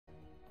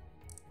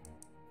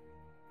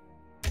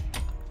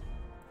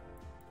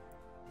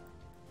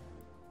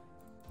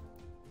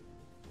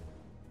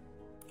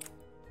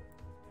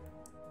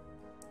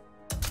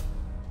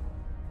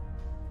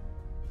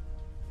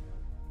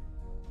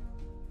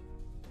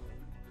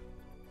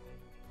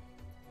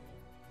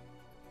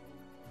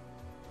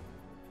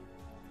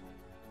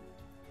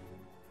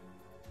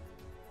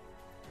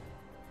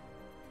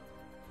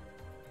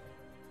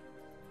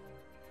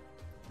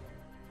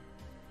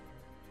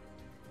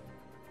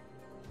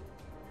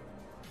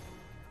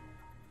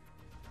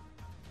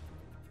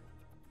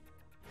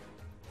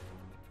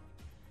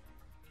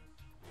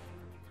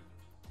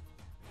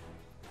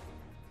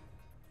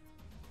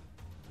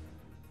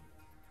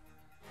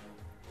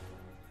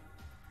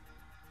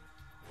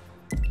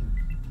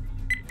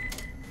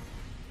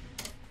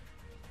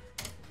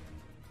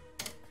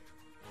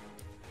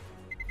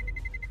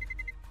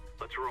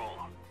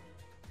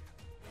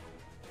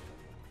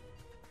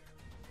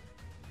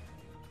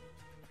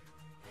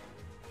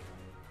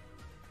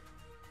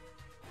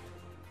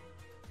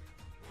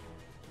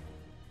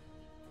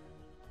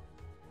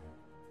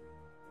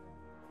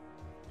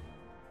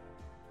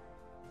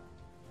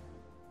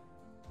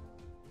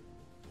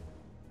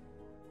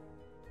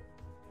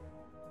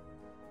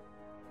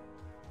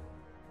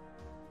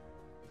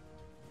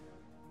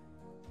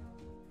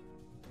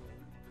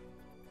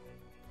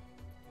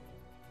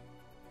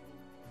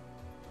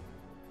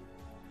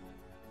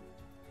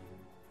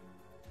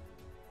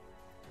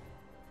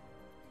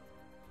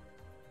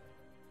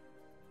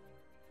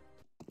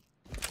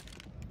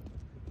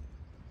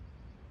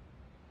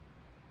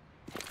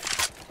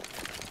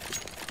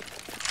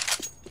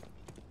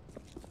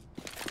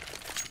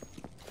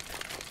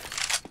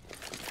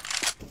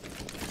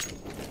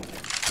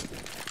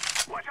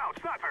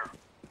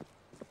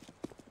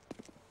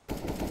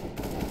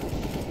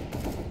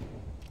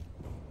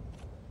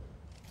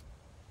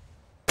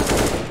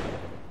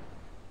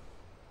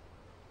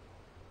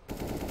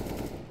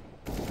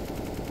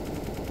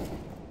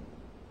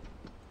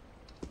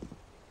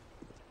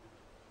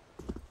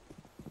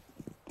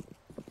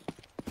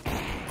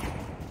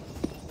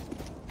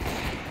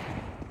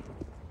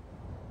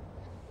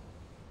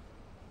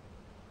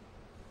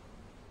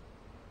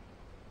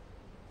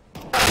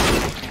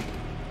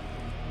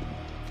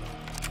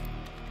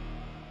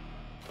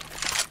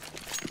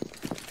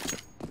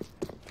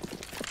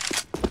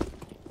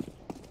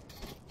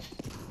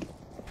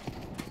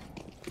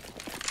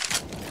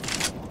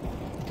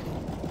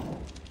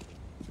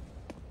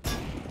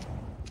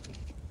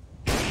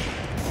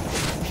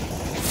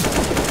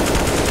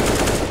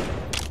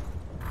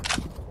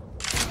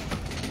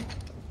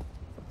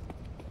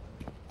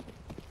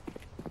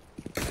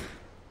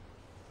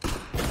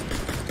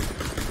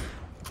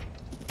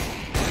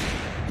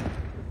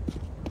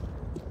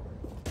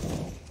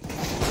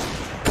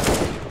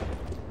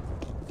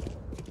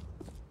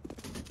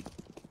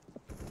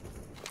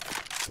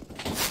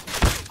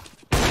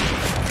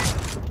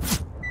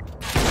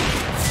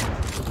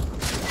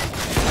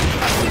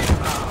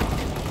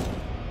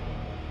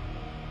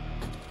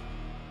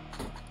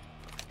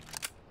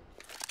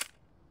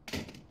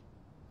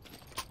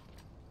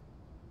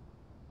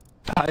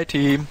Hi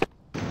Team.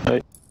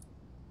 Hi.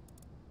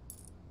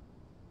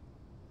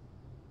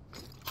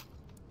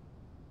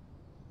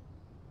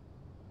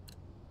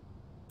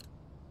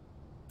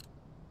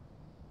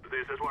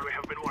 This is what we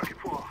have been working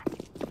for.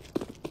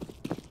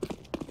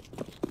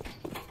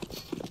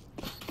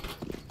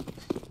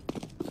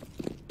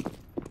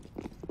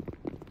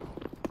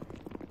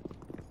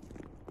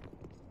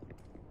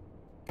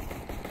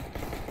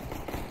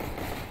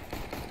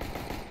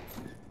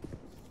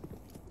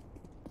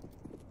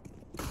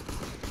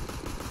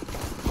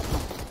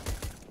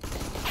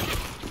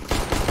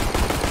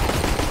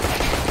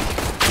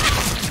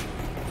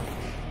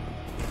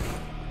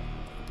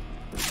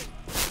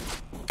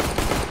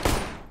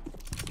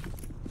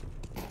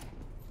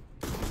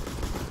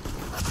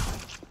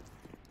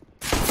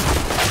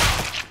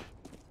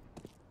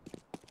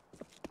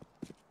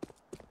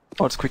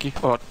 Oh, it's Quickie.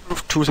 Or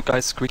two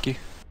guys, Quickie.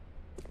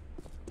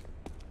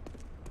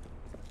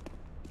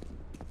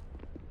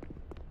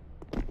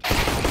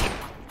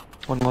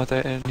 One more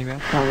there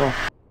anywhere. Oh, wow.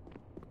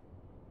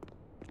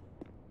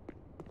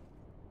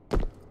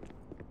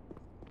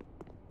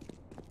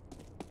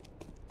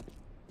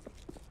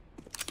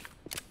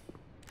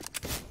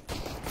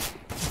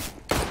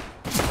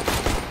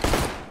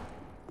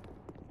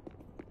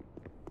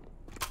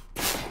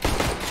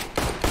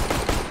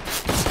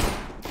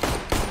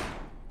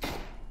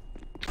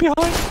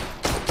 Behind!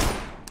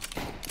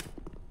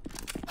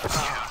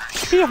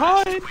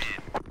 Behind!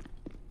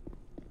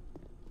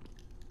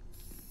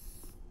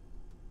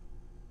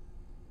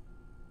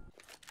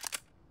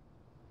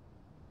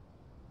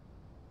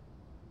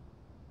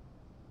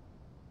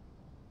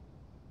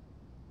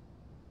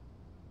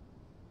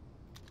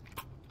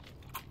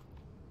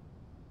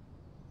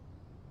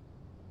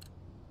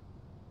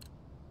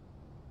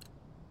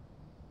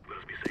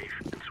 Let's be safe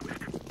and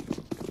swift.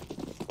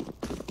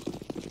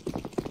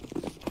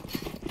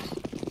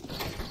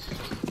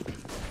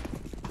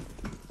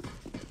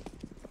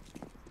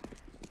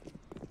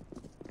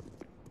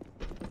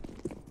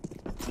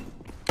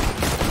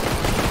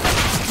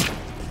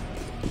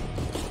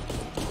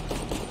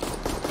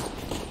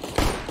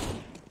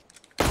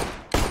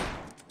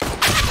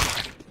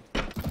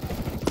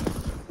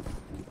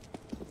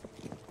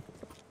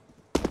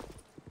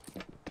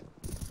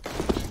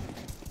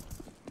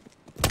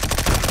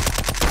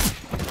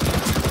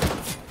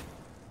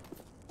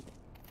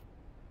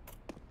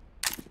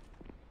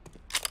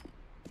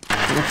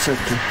 Looks like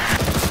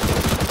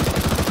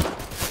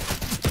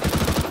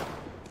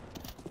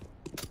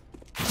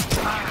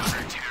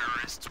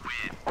Terrorists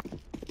win.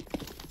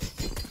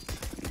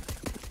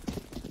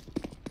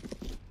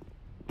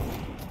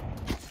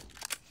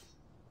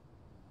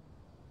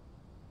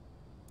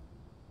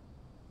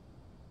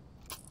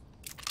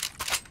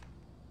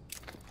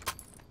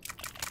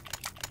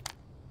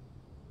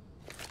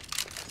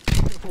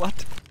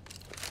 What?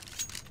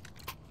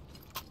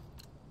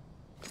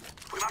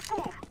 We must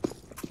move.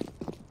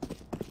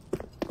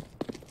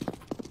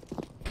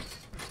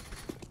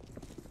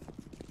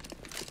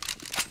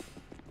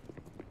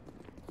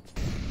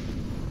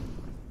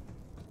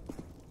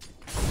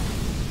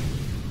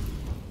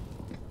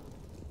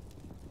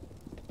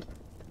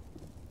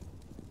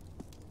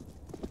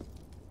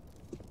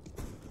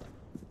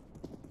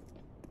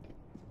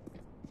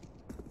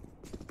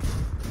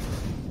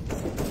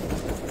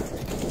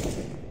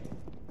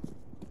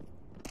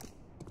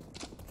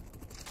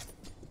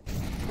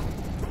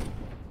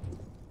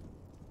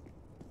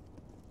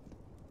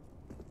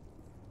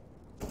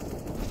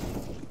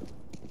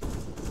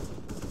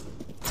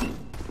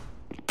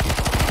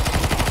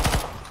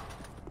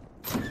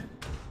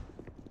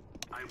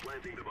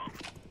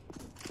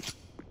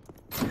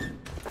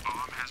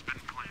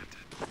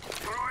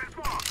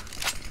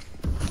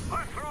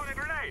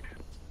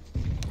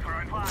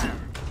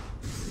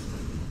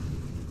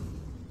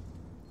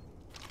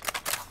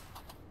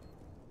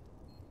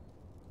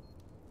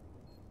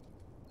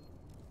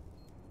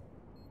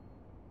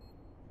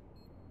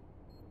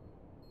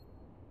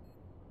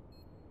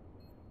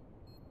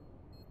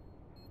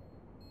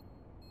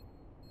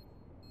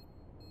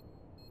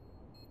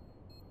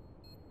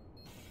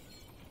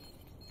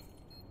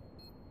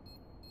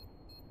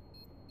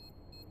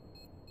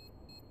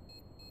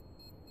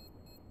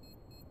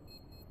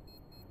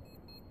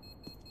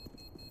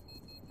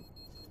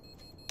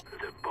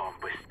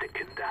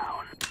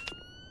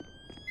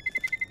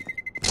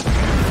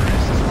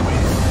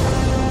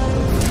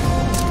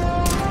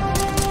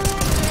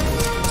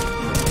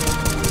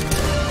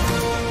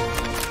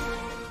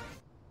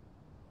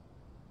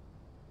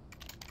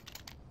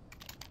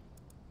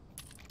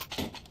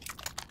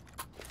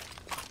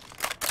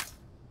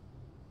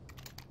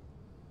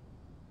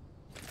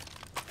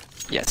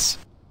 Yes.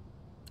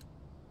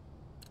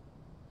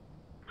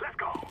 Let's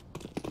go.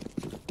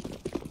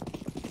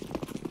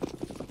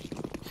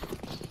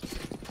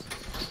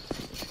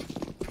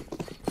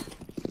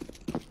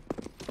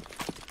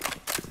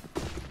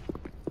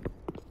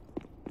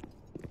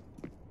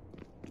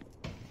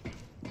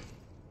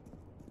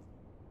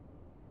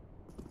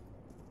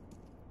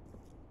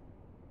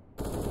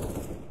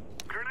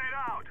 Grenade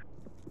out.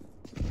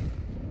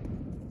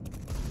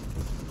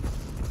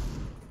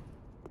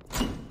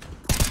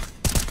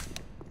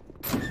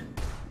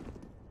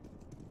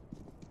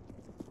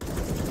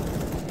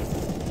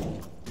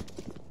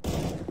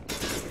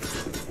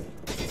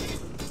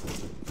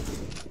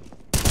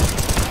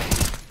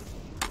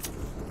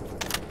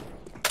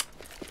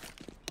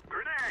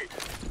 Grenade.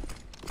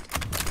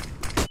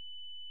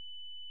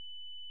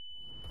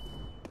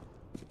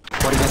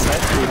 What is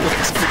that? Look,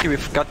 it's tricky,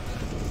 we've got...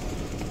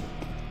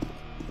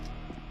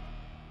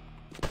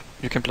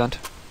 You can plant.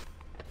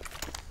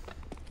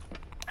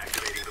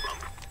 Activating the bomb.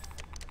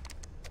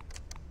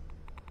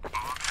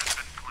 Bomb has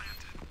been planted.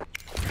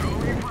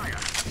 Throwing fire.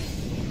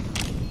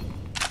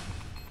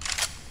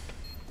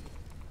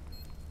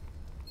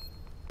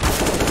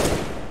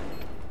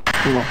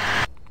 No.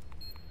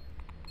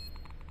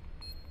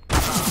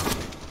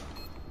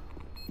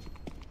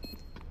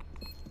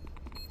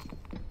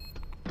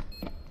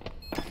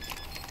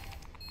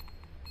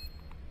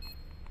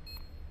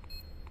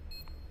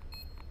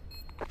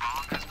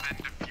 Bomb has been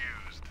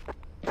defused.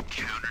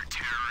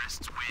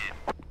 Counter-terrorists win.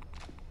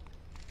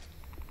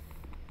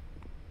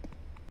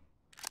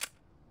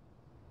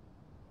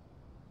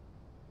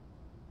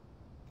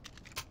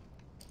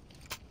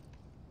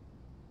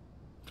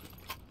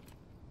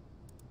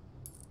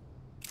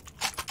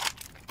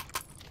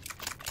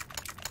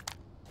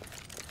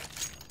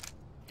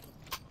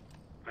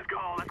 Let's go,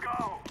 let's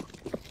go.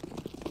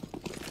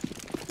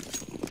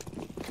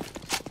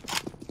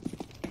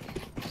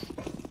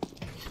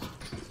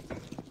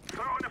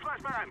 Throw in the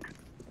flashbang.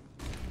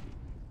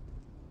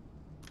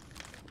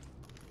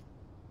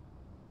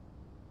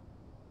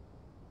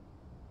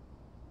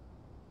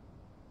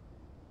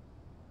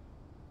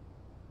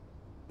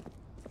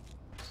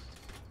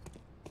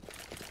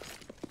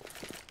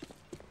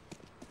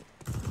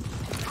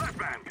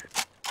 Flashbang.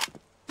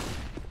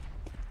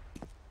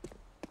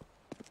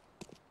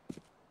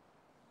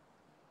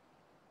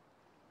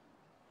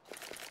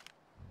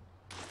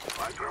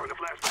 I'm throwing a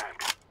flashbang.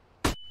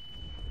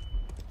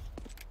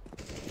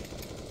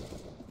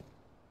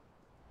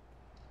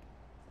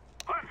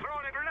 I'm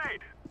throwing a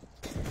grenade.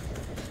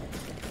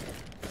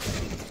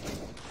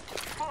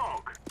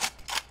 Smoke.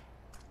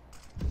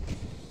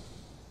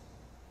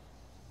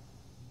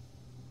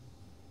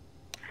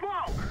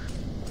 Smoke.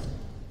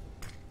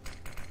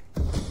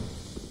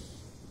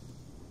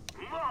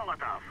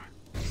 Molotov.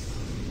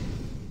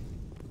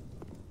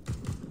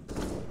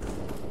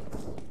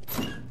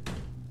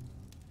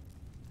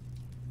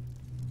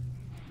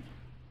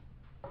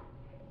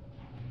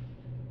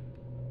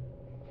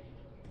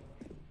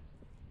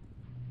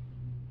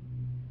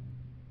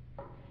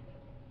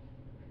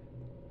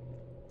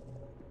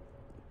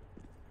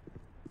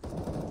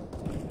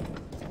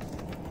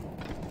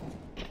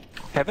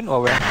 Heaven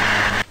or where?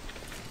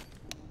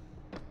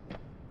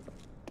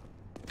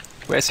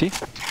 Where is he?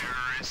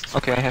 Terrorists.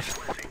 Okay, I have.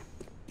 Planting.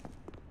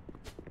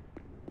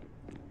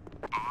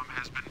 Bomb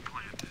has been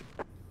planted.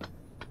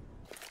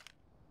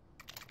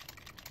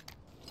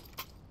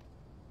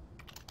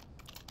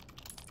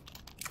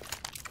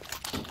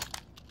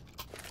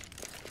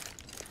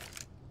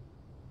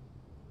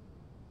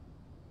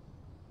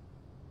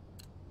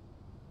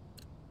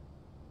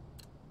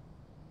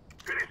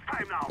 It is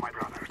time now, my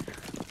brothers.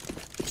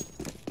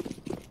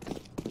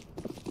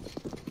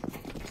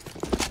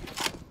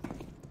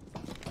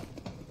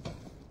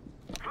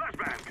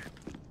 Flashbang.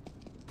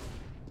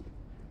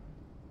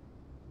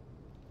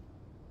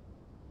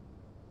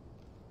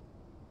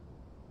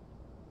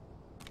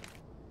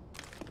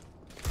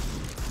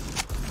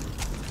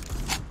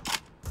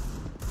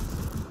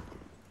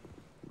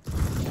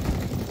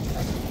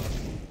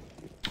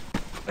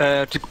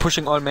 Keep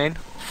pushing all main.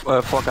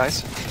 4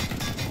 guys.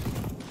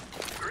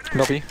 Grenade.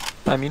 Lobby,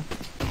 I mean.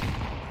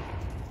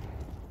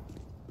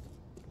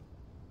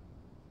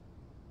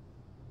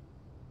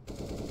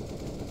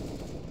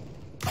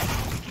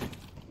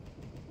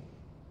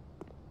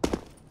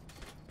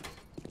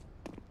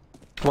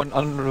 One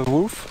on the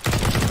roof.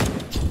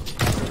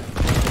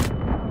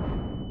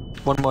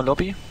 One more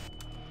lobby.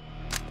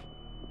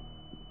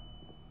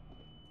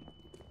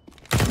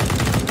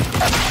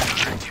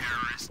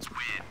 Terrorists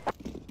win.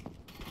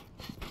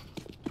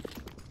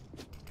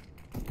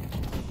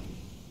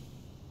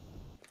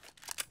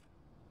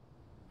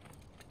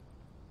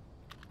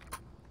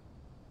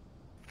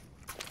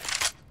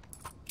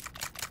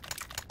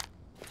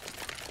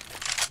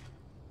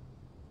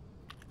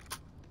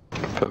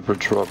 Purple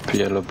drop,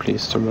 yellow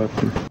please the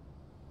weapon.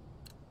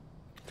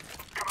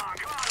 Come on,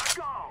 let's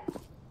go.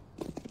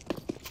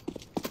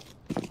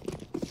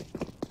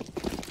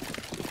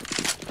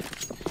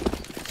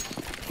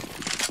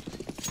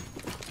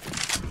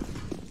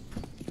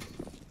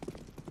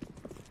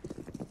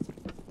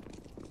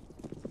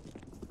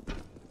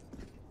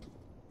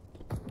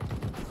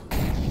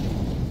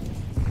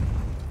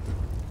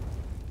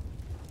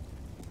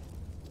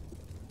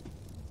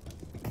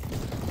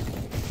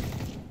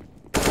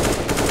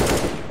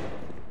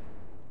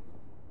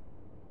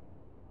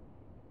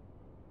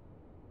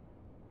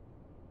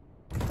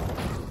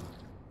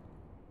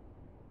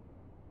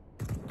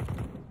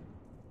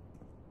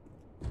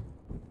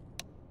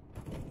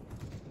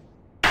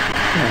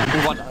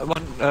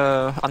 One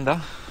under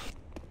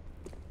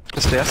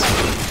the stairs.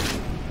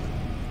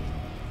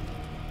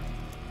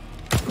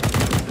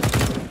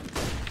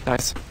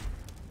 Nice.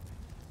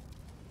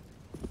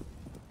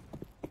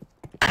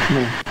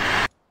 No.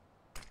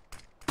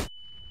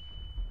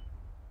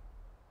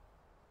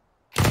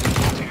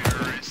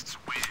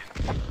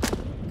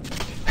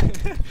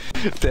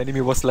 The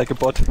enemy was like a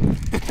bot.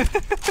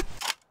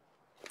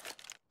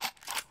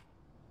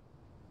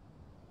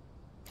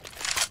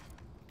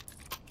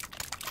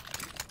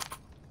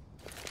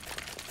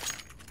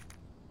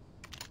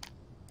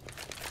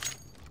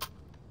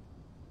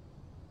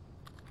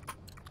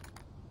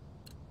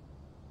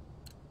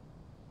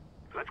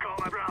 Let's go,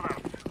 my brothers.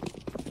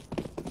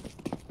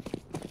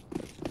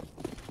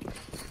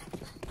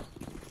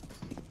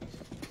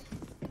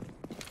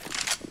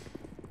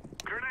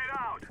 Grenade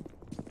out.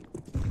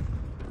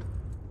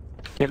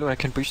 Yellow, I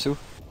can push through.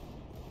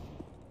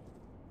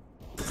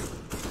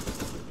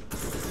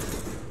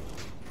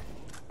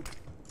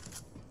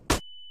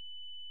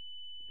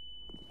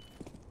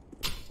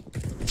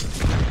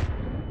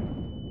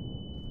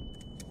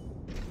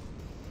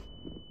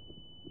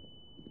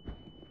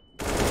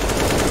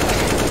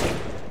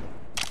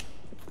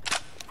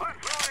 I'm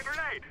throwing a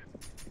grenade.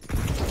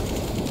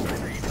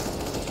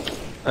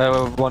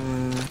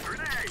 One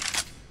Grenade.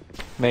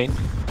 main.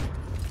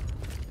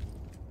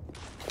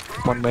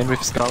 One main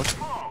with scout.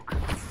 Smoke.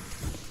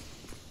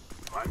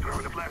 I'm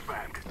throwing a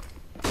flashbang.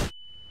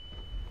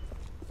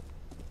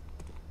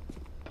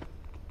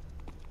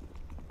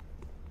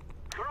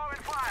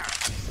 Throwing fire.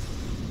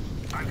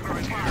 I'm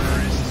throwing fire.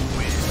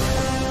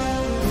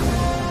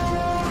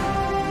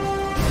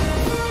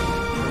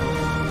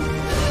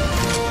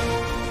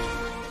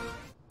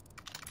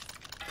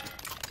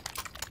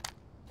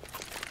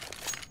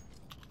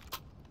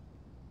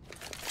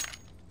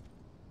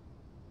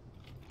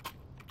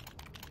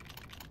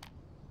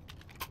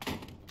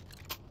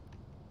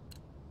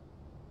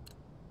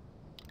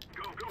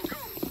 Go, go, go.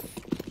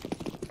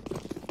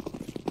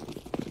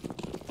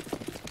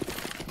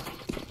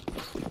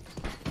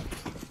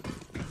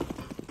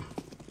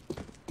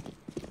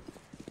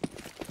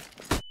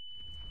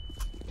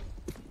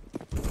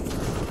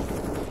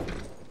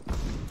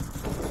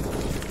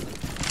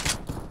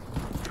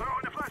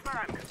 Throwing a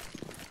flashbang.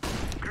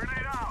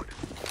 Grenade out.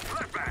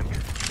 Flashbang.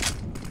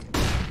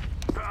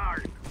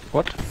 Darn.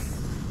 What?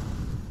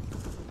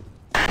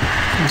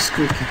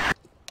 Squeaky.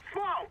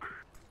 Smoke.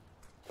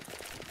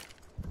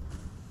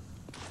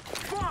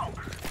 Smoke.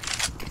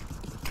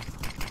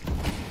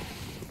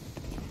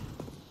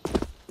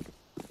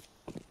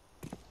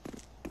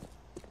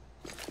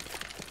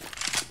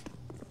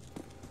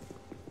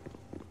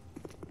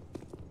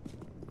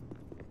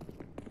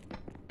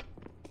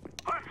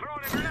 I'm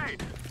throwing a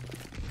grenade.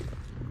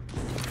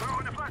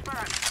 Throwing a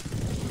flashbang.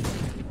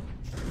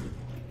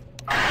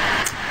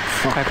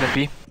 I plan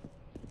B.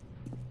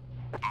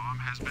 Bomb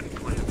has been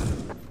planted.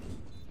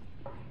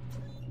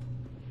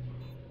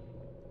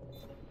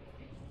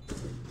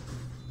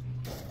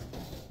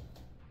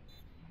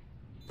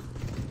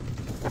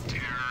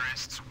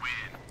 Terrorists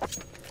win.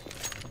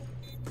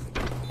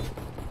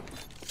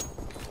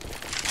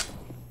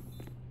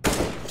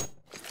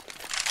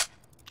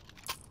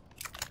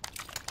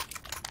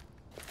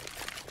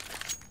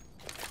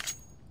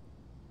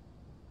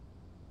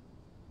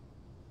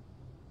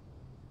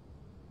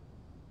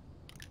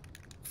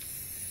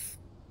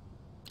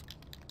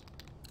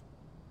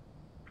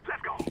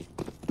 Let's go.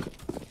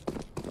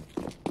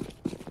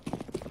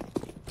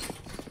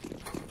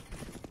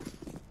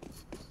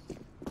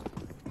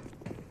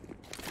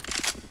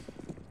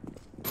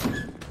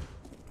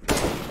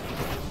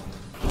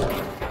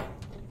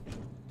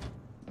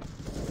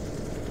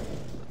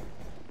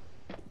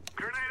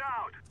 Grenade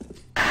out.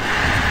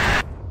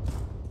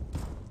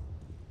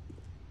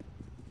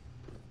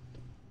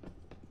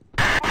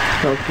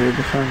 Okay,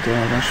 defend the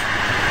others.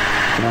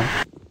 Come on.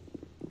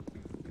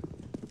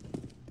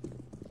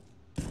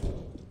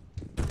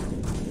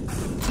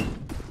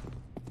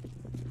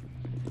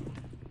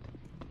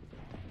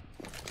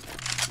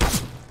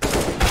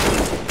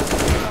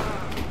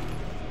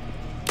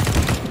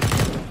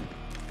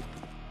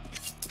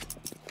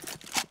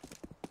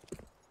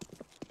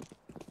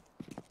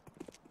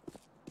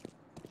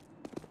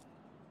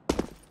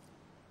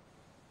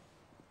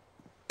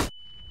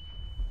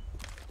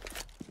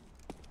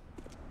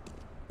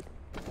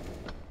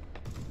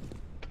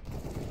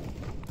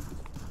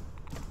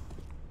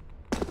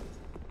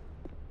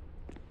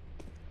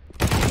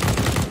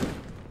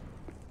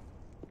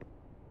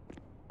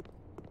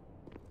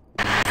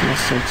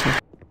 Yes, sir.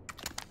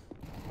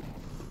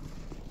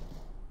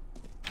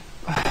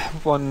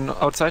 One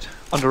outside,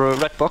 under a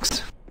red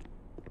box.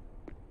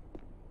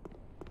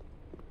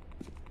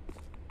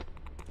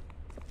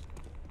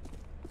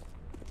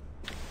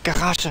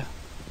 Garage!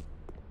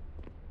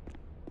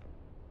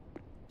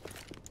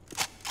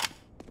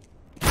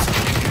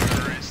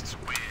 Terrorists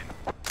win.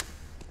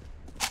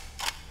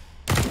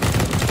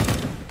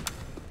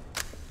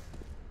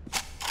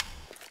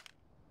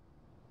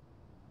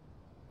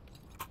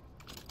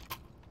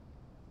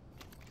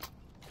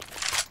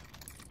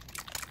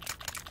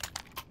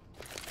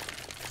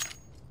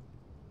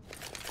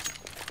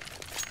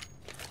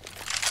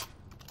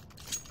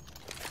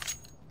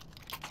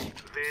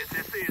 This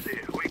is easy.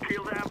 We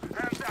kill them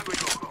and then we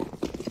go home.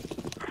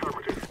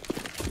 Affirmative.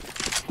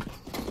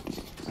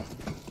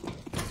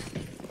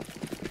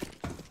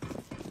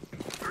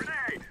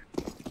 Grenade!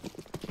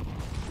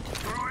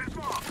 Throwing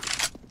smoke!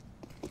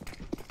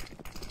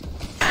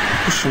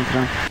 Puszczę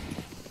gram.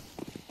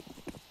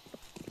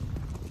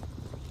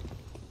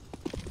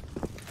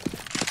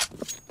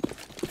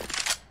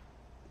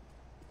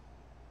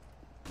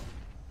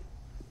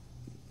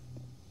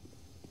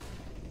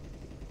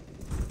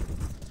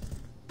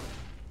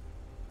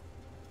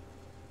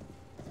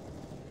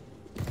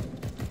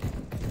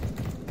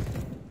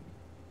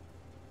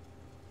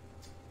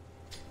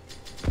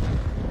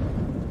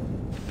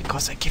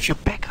 Because I give you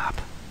backup.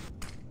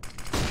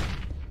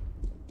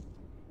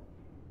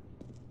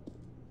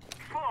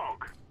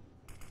 Smoke!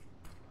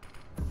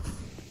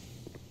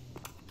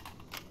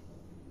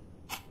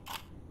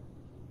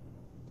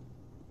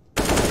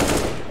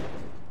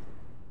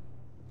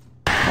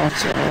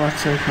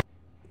 Oce.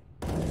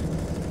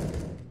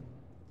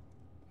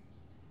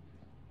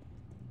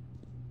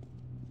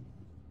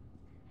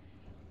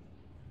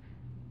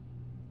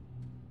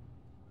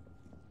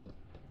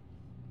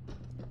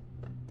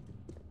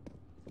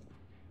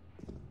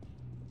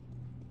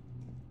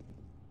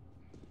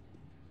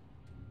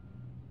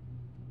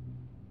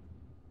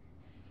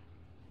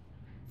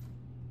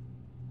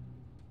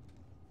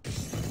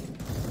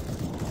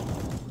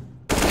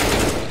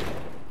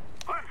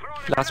 I'm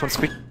throwing Last one,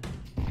 squeak.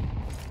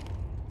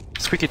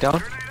 Squeaky down.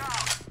 grenade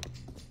out!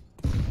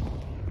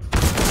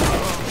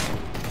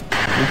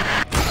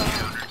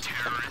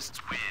 Counter-terrorists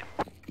win.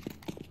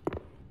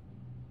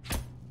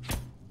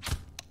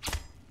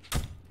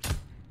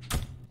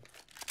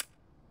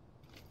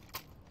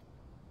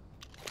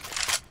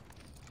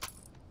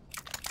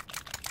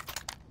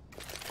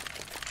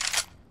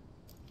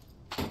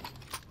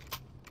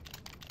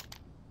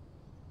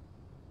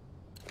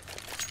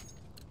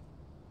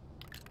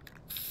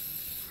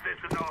 This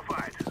is our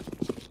fight.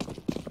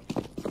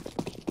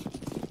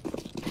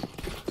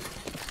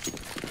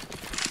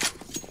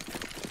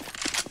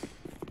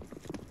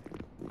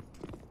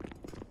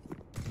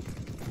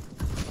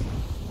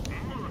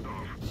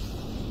 Molotov.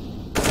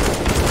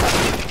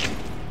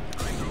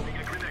 I'm throwing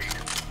a grenade.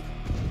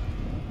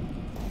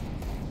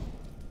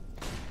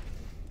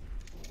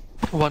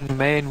 One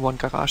main, one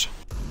garage.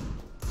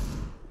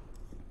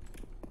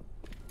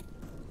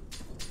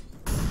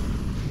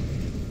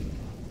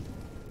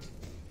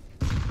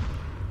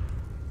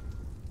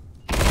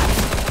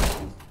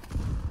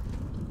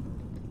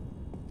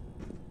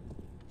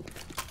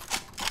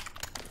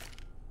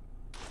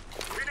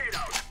 Grenade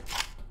out.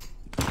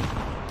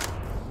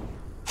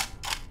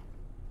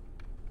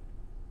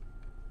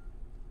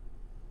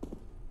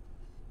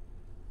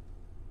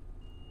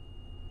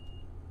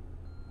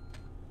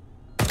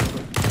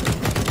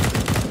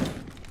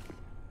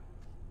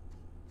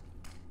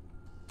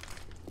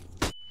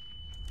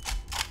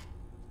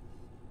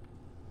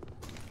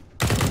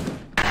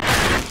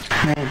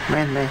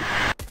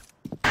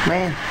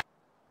 Man.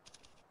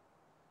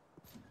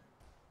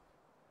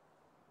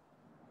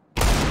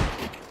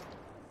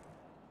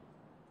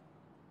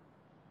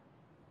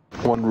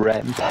 One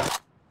ramp. I'm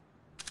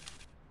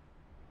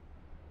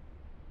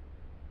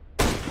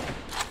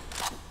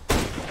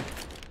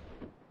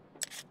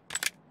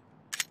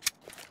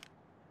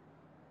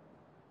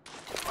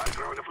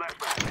throwing a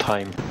flashbang.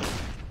 Time.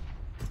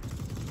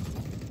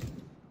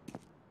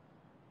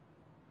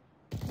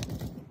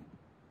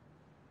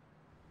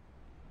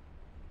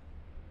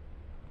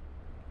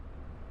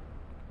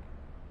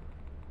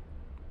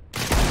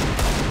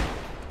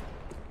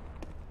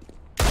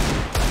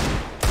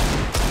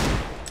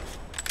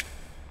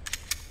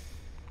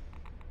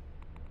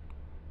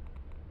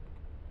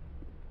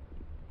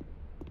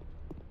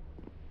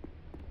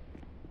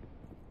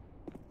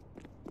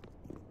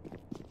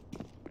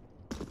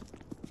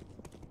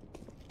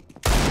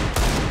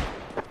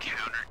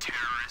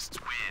 Counter-terrorists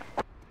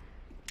win.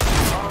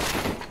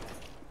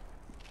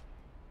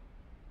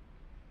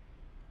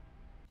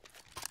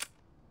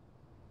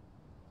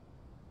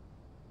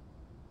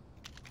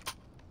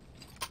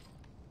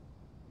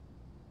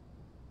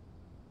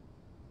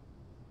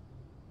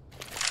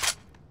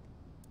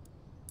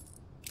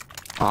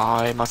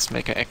 I must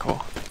make an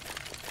echo.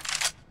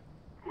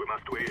 We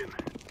must win.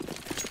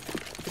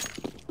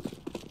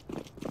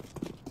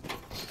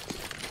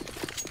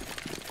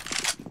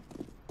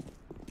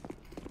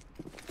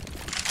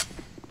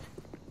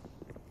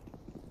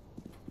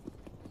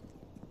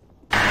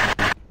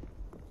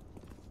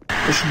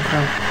 Puszczę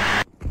gram.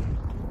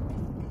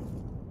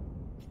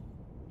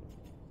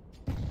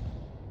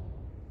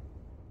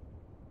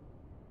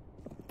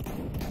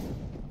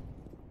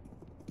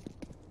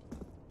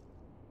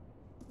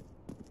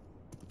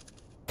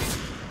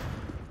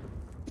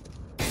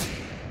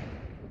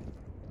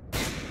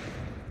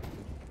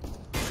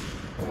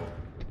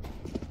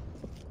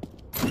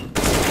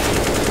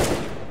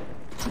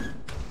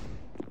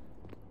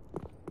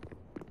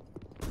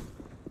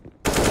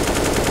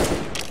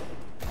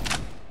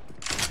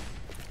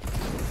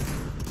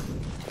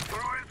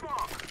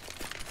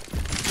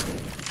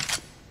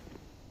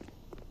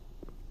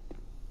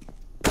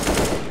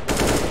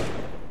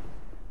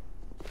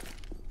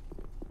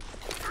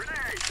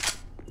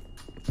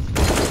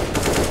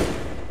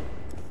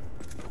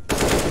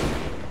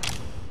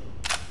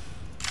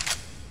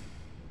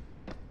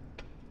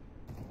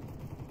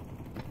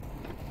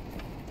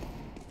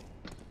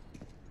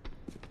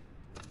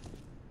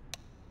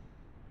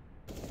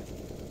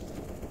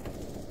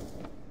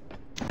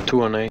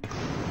 Two on A.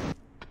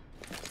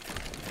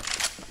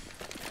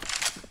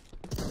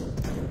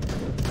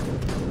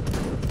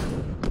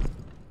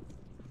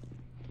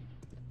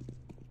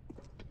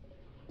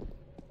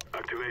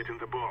 Activating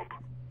the bomb.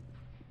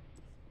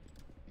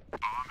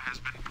 Bomb has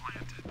been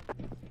planted.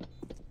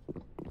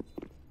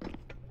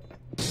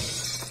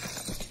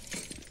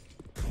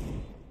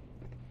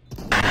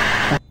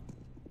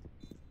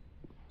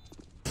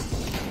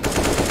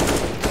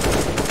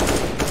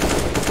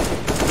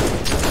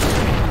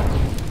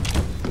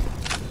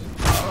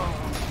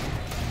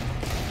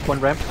 One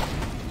ramp.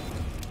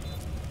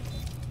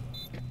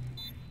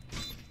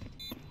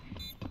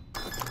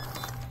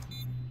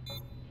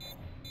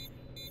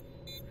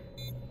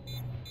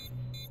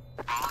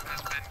 Bomb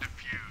has been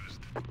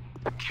defused.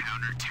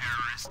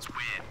 Counter-terrorists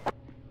win.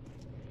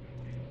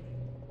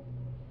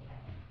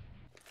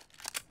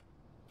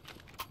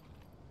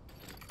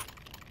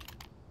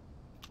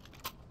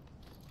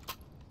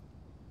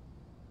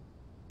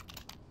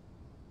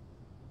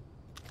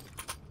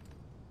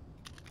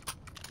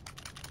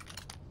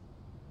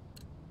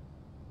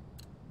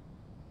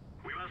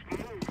 We must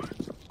move.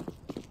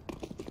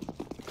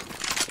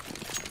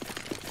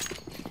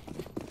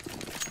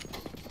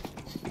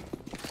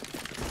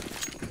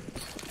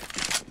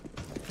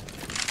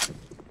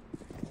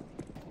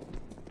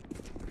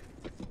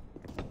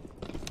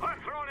 I'm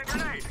throwing a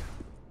grenade.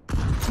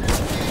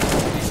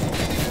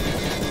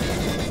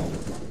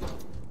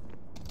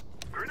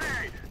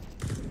 Grenade.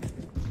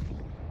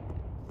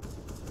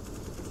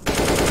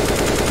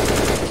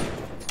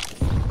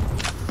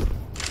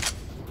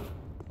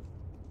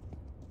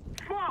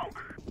 Smoke.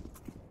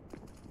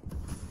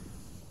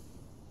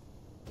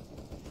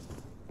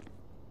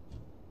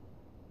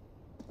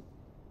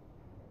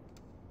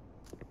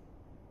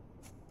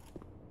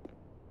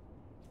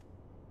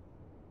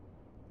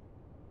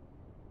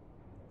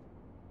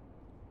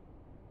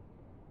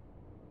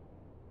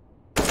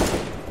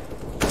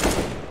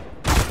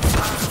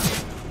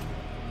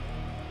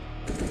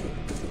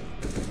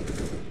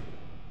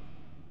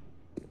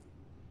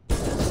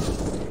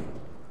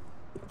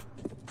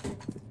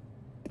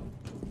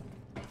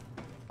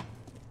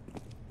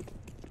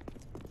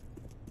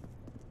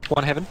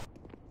 One heaven.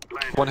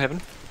 Landed. One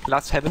heaven.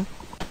 Last heaven.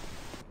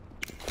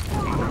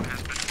 Bomb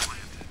has been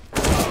planted.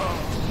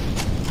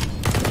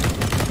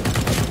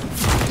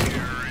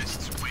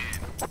 Terrorists win.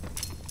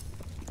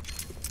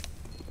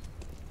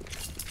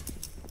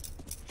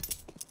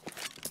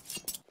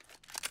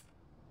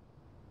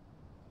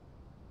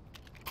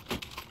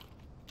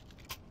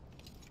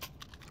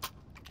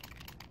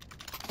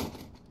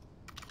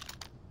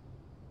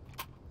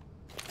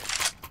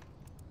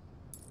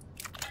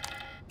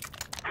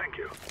 Thank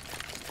you.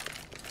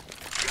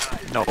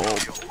 Guys, No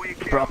we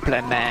killed problem,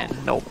 them man.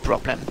 No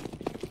problem.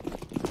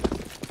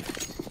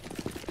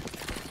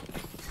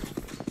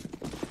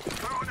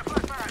 Throw in the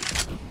flashbang.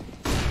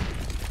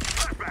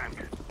 Flashbang.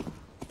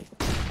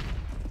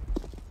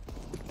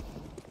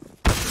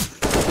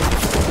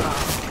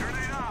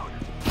 Grenade out.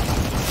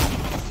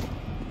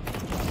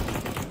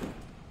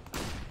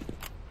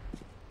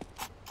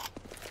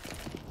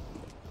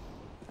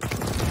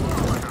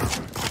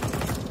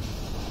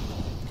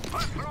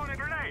 I'm throwing a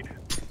grenade.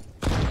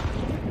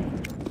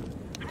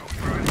 Throwing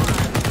fire.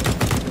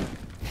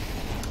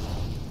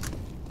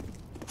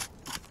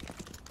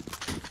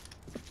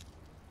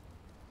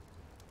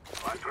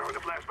 I'm throwing a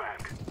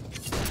flashbang.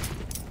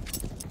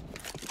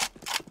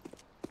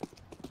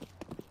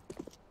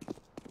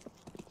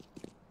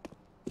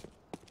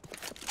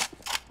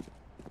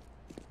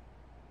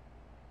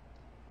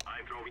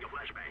 I'm throwing a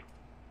flashbang.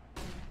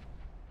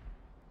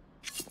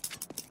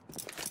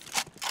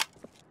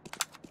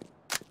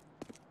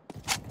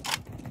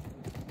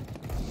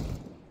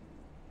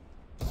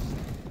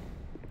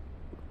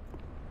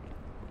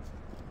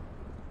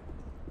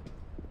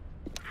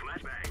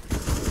 Flashbang.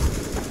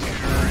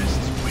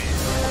 Terrorists win.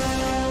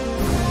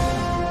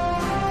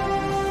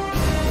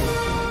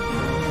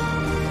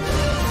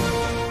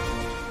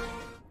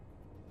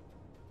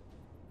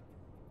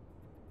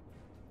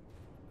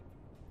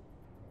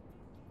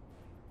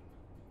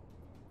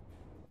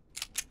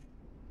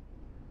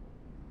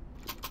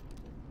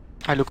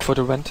 I look for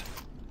the vent.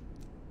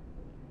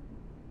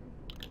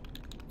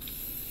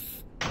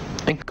 I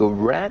think go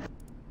red.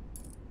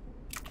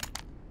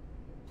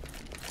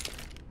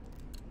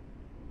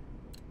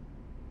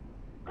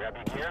 Grab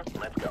your gear,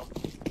 let's go.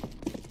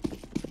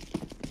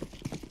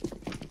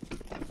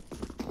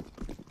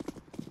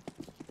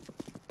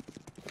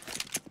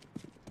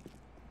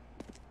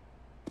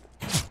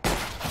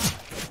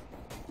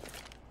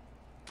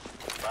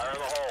 Fire in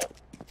the hole.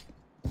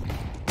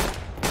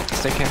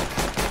 Stay camp.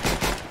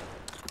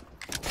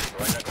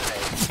 Throwing a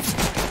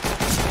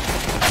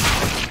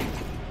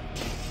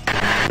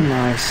grenade.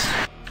 Nice.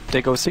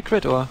 They go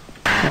secret or?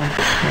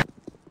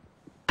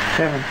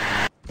 Heaven.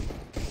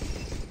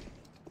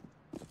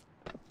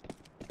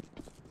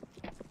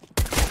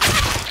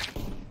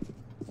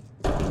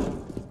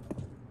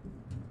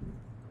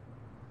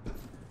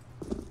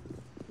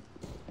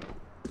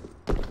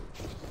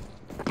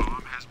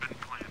 Bomb has been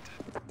planted.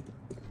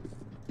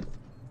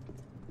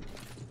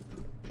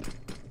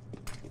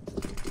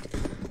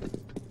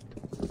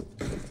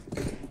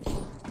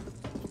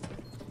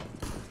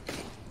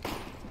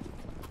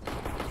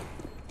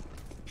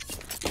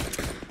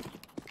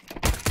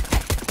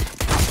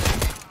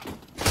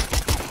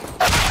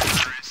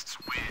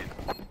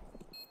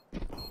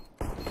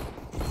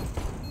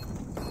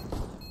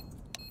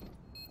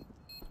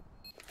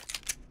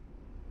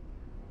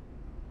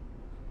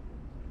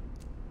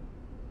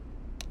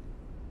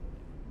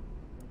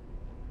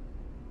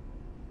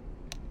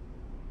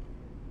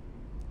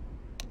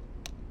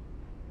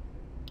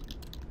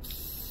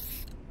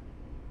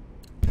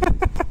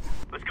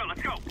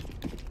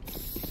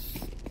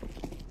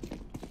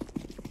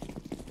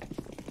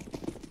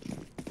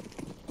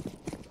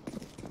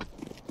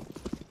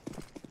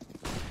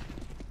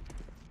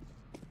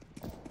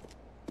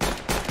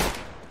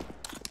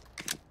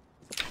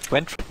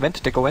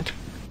 Vent, they go vent.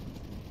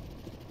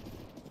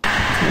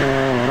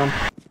 Varam.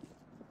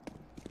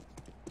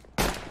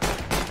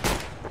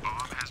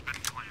 Bomb has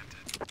been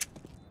planted.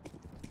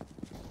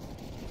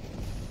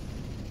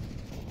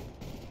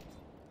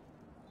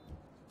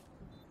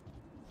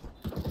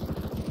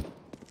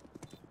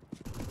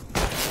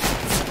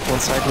 One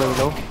side very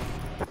low.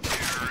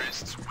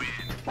 Terrorists win.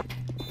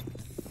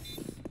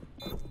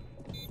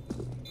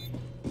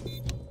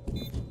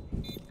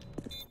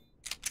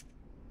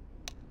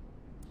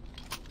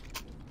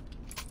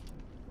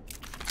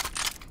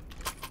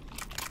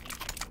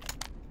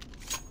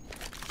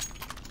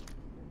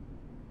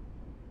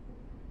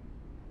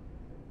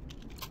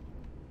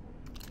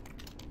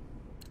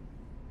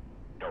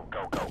 Go,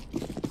 go, go.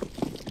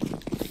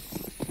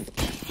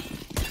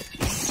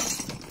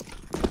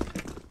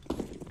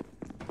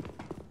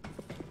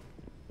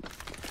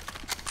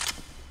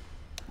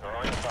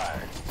 Throwing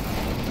fire.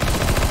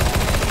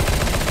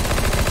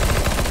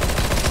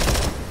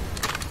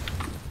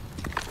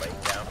 Laying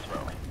down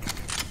smoke.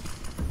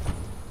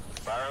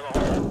 Fire in the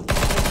hole.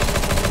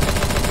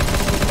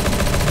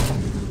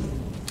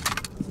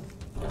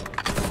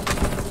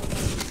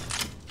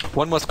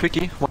 One more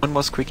squeaky, one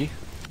more squeaky.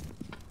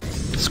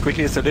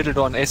 Squeaky is a little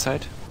door on A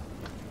side.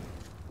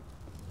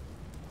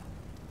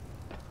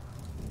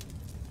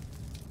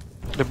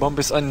 The bomb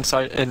is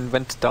inside and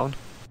went down.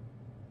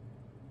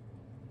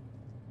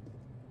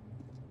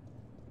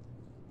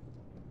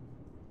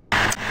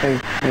 Hey,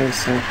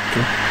 side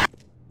too.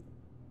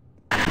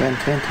 Vent.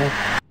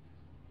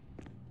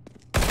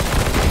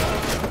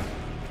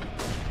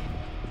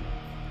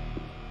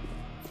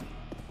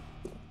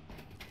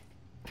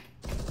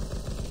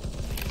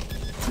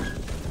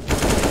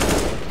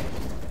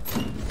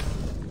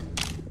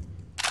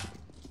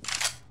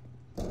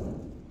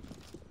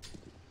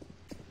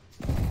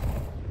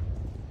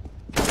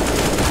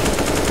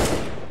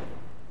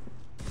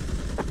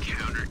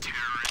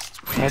 Counter-terrorists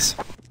win. Nice.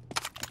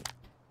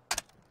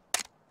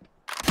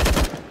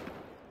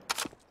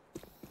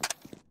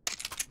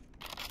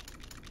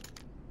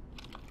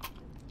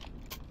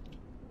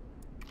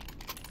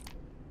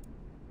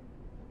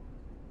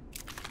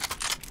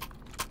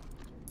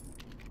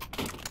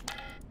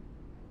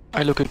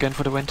 I look again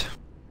for the vent.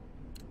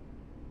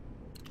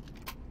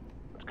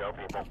 Let's go,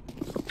 people.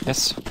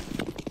 Yes.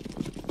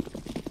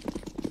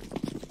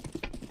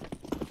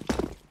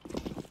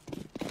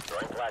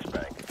 Throwing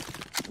flashbang.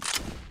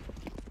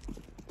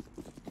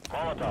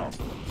 Molotov.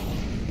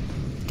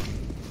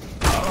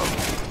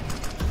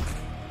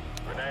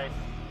 Grenade.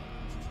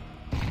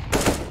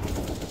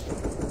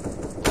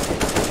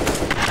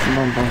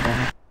 Bomb.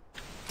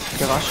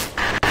 Garage.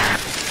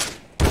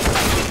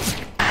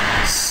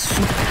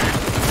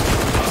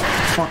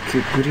 Fuck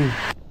you, green.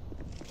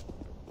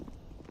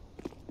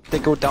 They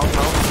go down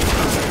now.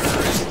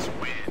 Terrorists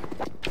win.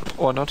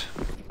 Or not.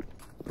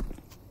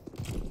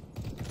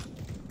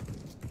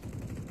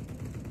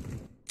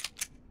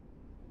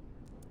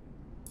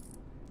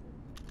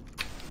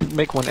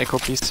 Make one echo,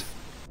 please.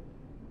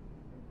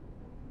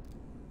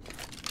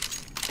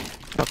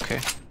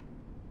 Okay.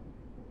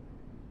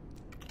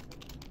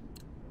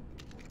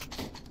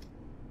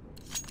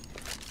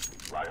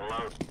 Lock and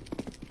load.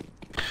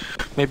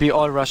 Maybe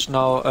all rush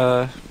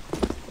now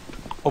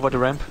over the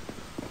ramp.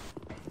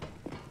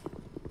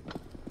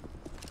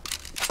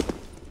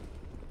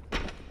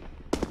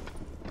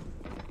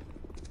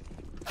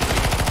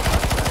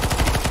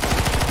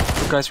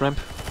 You guys ramp.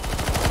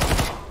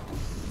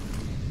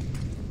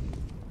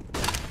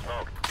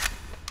 Smoke.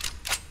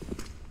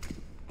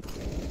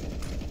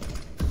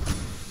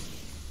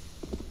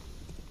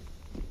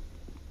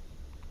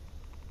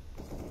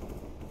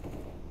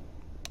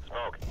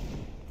 Smoke.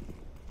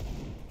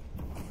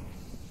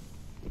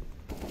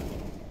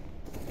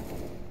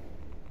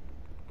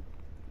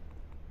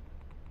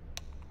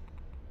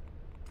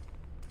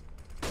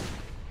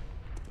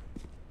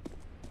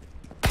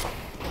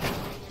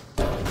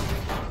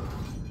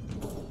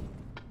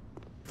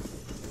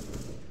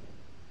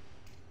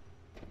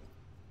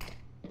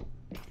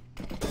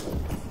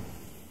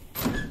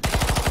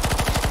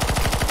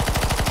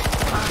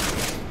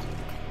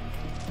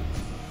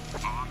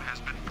 Bomb has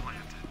been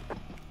planted.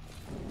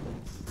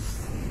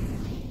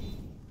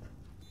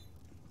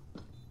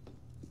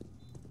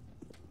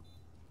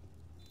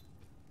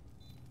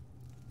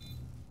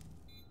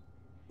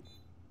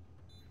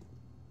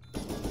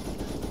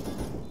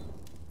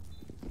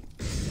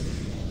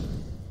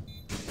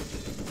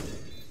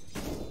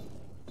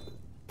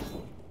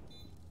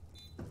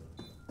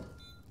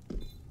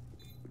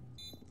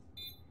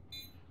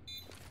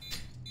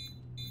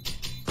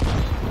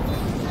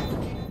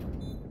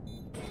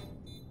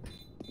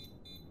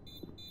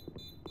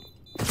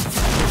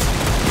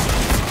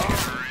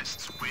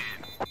 Terrorists win.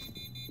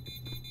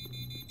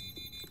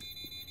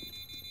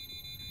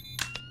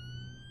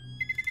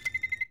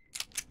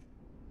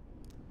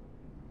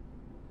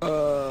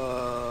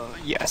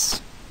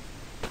 Yes.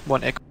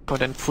 One echo,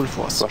 then full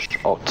force. Rush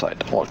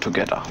outside all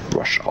together.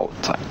 Rush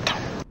outside.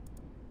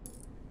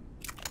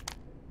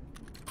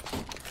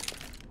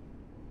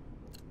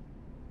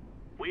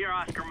 We are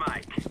Oscar Mike.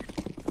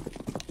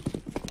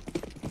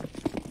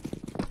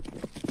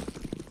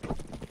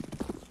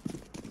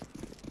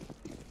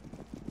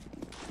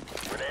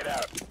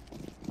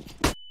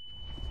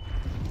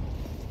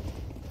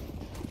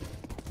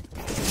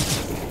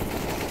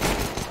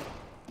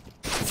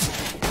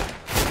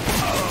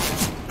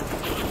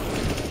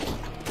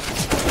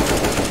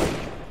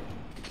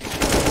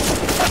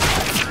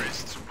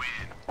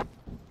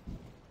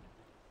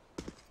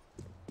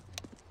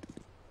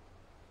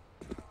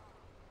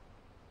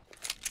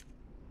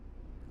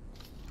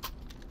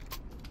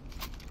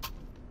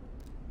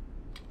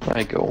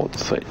 go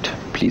outside.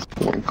 Please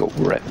don't go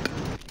red.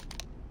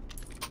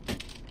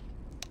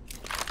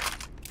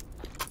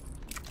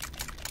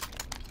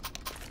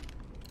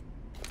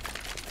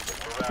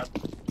 Move out.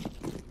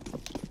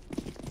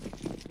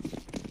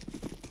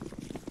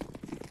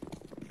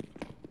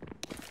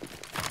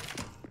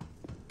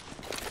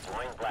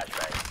 Deploying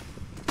flashbang.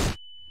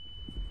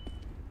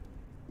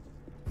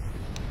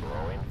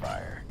 Throwing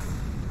fire.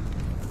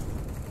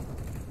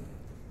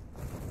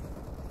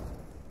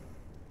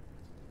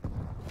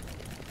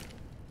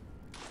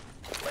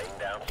 Laying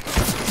down.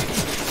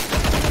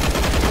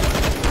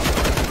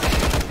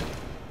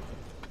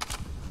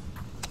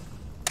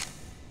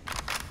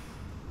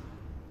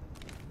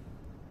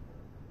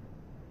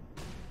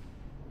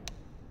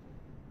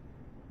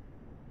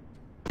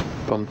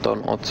 Bomb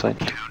down outside.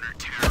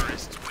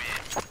 Counter-terrorists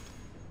win.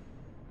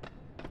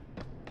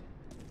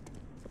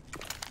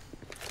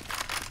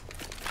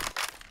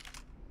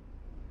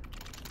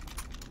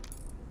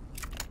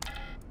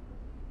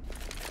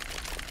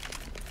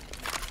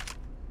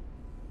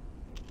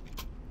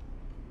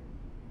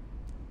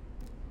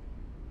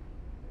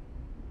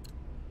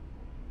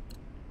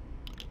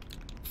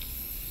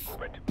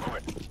 Move it. Move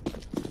it.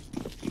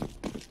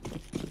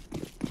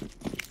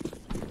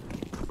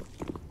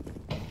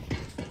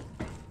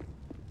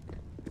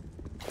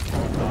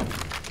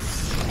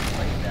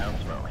 Laying down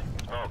slowly.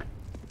 Smoke.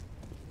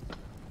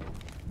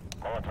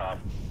 Molotov.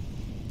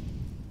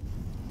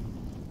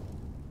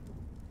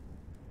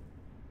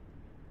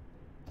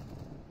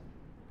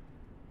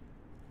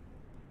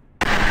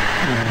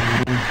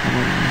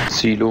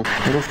 Silo.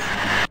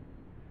 Roof.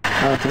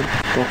 Out of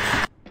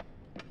box.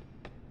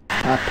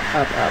 Up.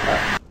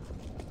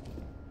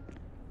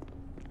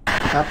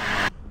 Up.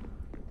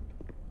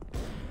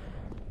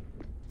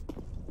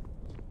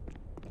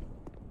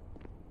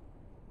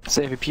 It's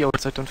the AVP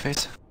outside, don't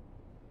face.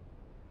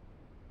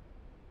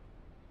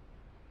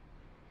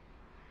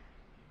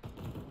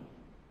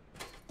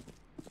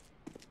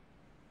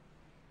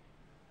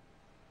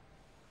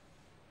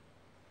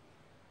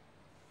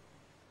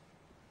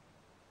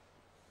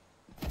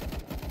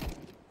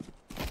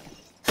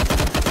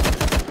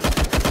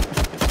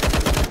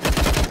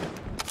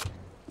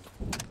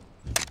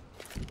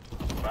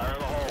 Fire in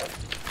the hole.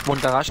 One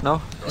garage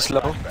now, is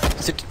low.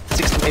 16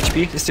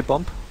 HP is the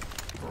bomb.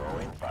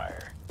 Throwing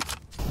fire.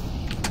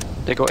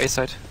 They go A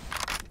side.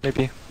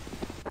 Maybe.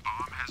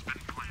 Bomb has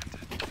been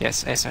planted.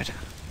 Yes, A side.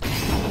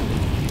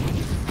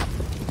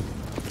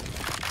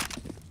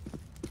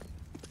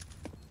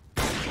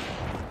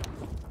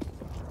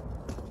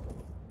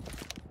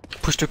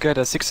 Push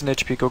together, 16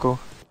 HP, go.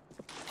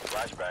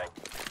 Flashbang.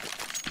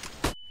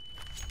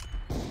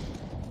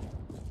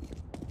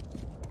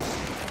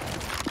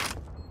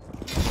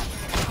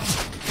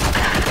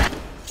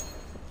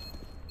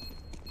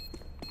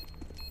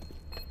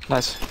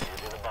 Nice.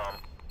 Using the bomb.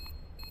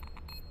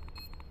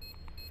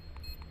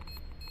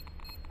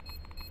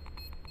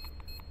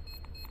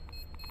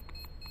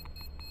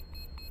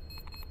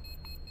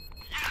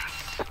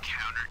 Yes!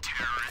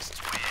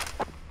 Counter-terrorists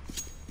win.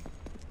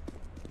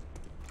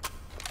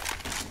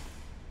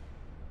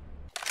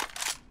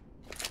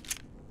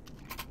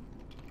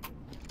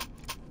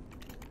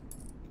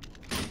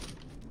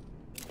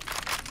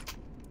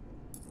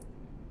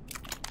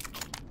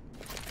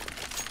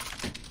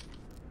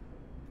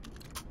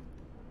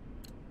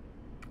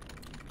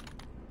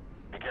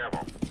 Be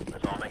careful.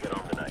 Let's all make it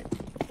home tonight.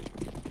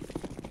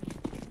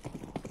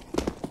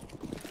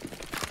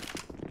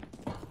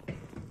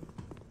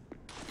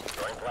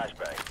 Throwing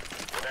flashbang.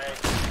 Grenade.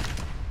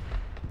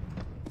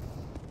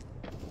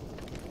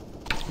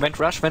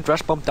 Vent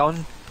rush, bomb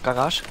down,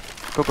 garage.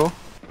 Go.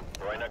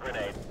 Throwing a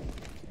grenade.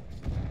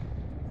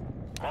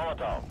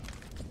 Molotov.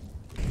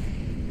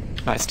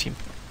 Nice team.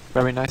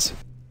 Very nice.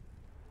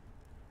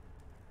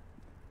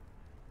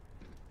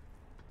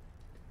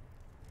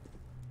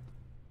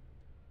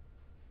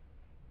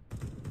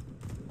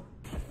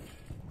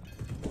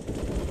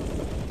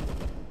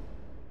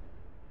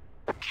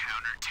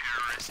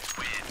 Counter-terrorists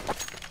win.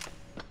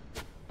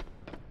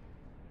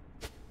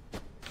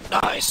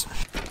 Nice.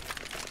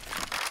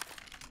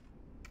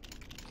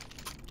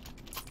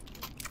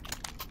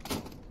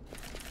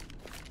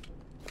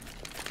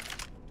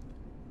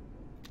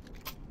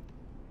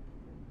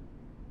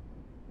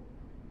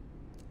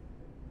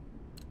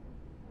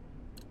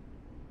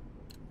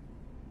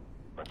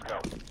 Let's go.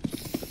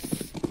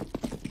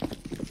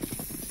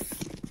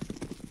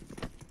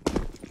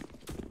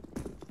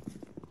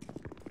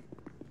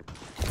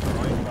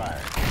 Throwing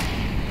fire.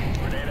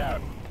 Grenade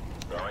out.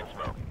 Throwing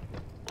smoke.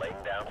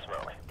 Laying down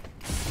slowly.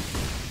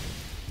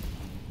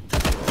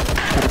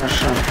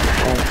 Хорошо.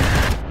 О,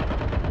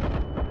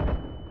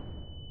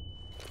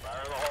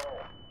 Fire in the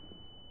hole.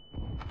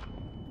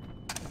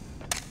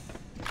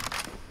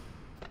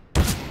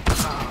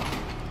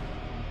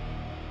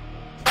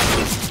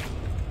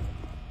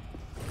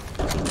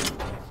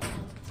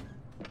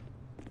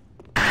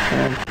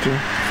 one, two,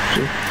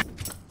 three.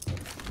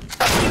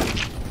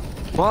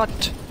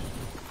 What?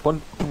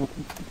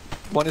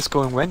 One is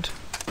going vent.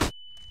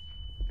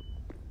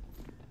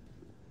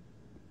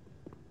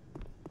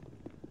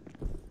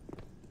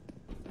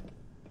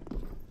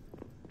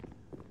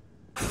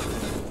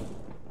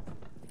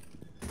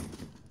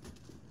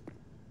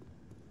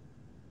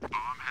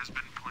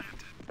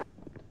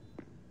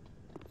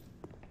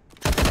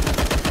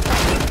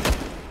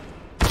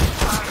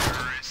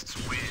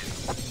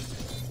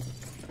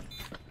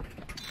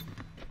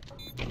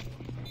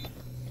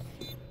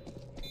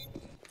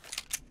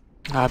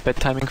 Ah, bad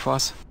timing for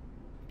us.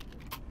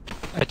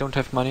 I don't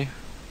have money.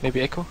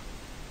 Maybe echo?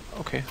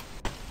 Okay.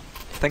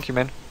 Thank you,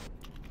 man.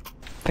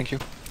 Thank you.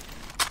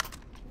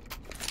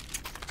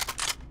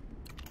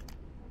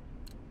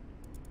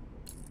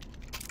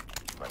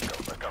 Let's go,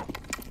 let's go.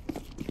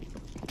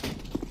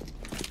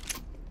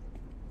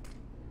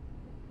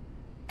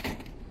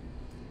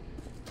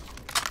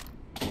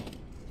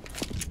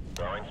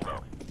 Throwing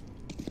smoke.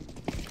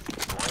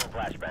 Throwing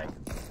flashbang.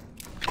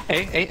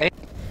 Hey.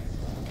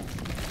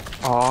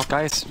 Oh,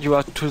 guys, you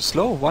are too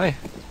slow. Why?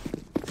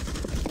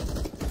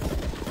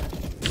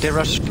 They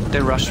rush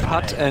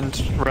hut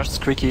and rush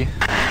squeaky.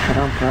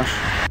 Ramp rush.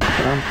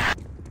 Ramp.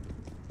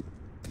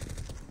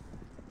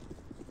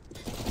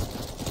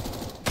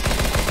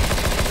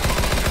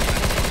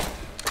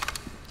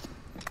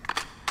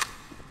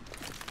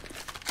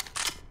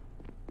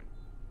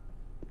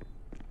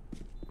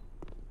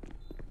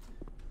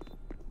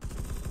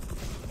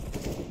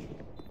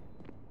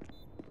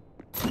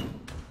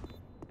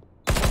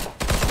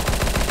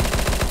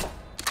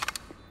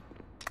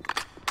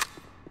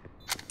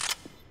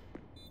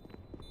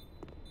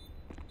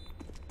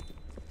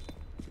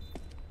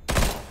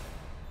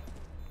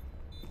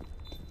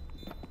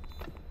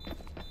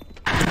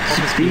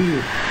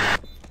 Speed.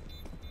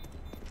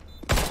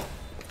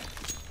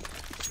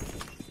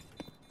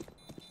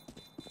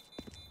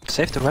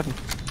 Save the weapon.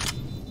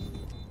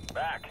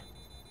 Back.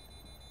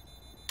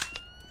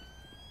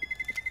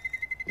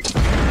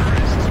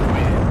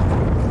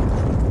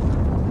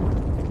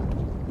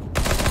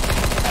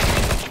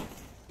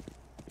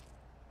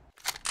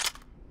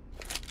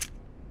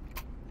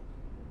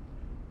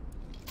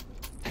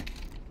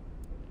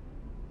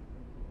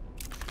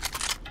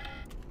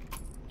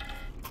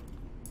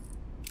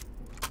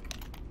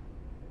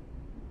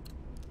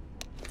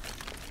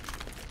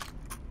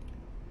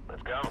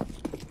 Let's go.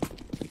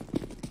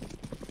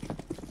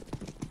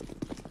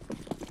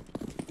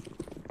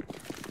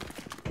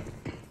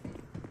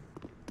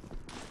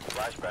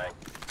 Flashbang.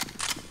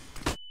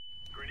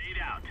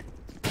 Grenade out.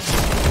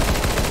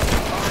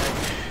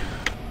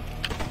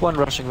 One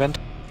rushing vent.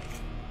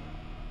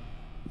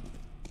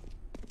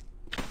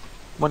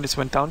 One is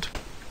went down.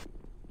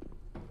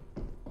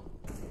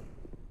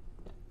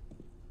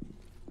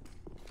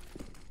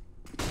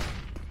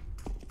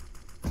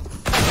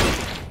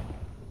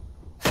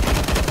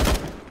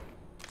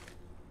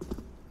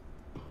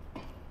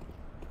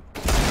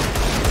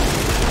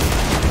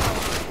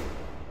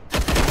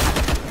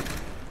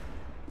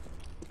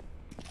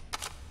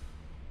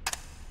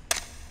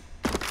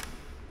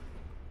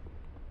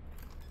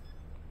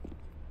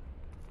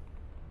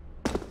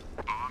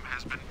 Bomb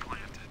has been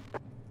planted.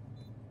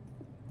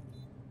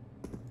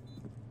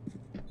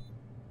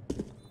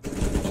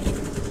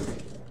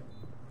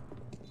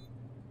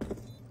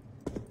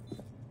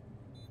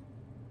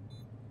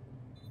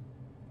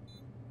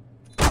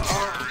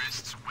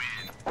 Terrorists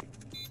win.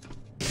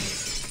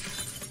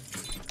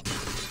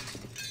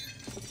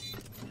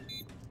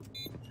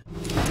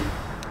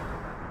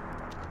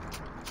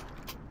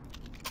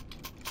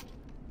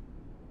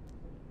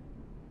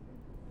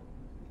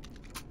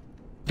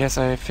 Yes,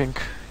 I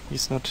think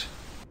he's not.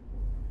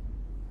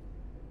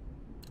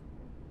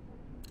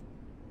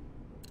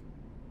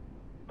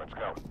 Let's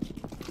go.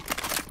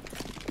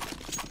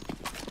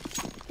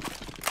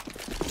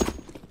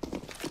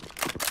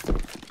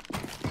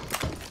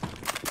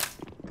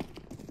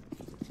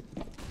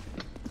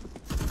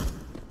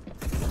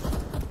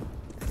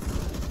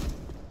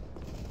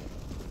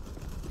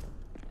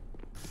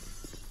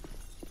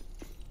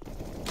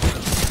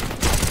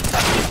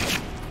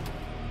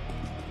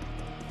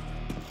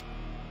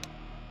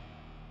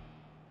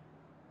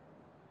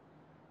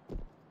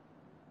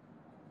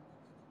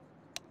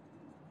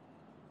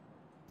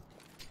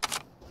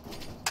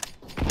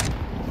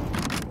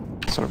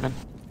 Sorry, man.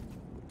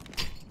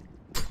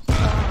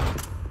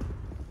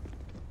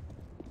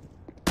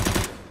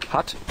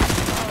 Hut.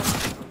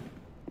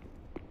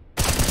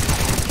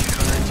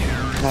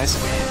 Nice.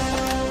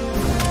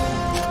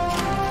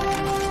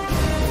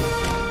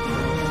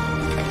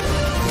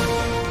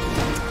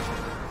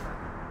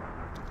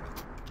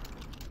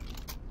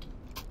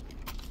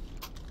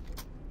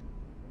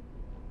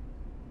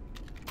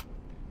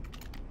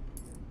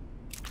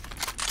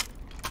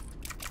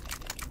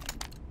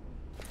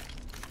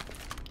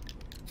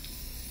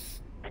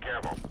 Be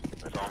careful.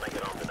 Let's all make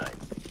it home tonight.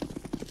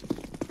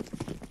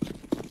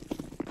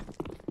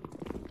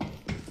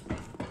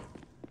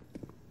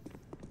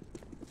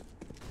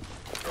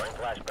 Throwing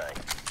flashbang.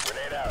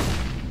 Grenade out.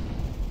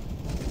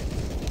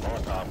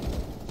 Molotov.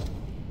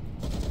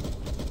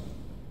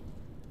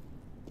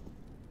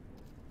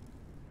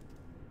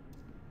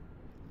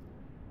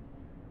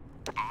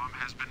 Bomb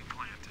has been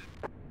planted.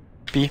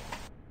 B.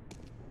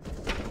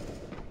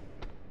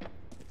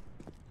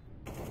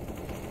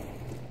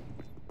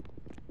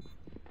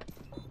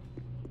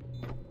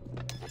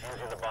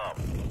 Defusing the bomb.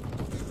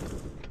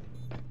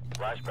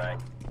 Flashbang.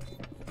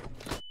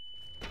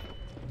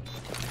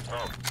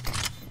 Smoke.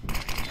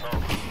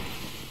 Smoke.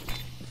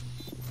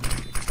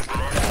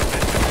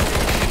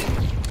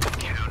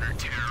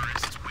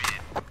 Counter-terrorists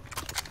win.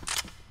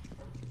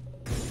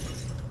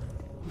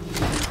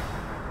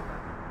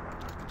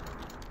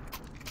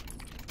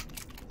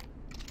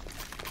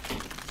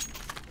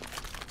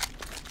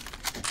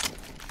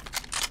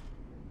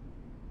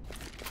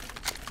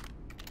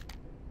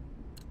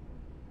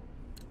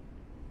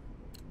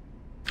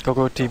 Go,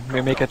 go, team.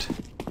 We make it.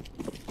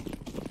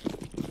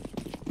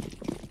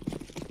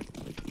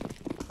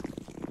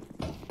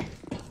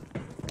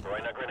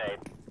 Throwing a grenade.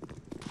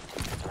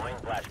 Deploying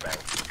flashbang.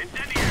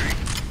 Incendiary!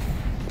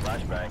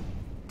 Flashbang.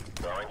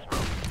 Throwing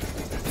smoke.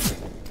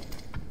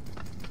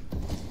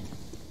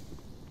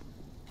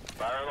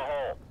 Fire in the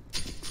hole.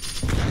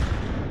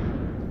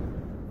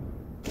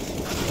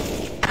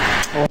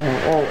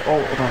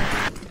 Run.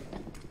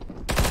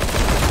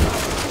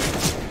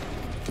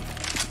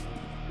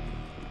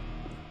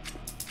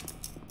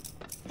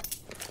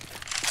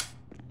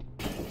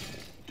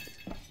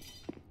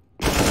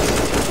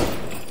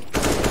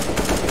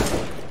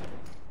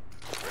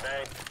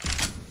 Grenade.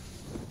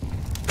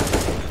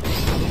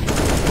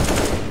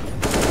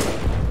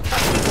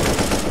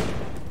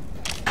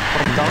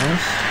 Down.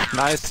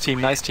 Nice team,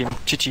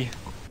 GG.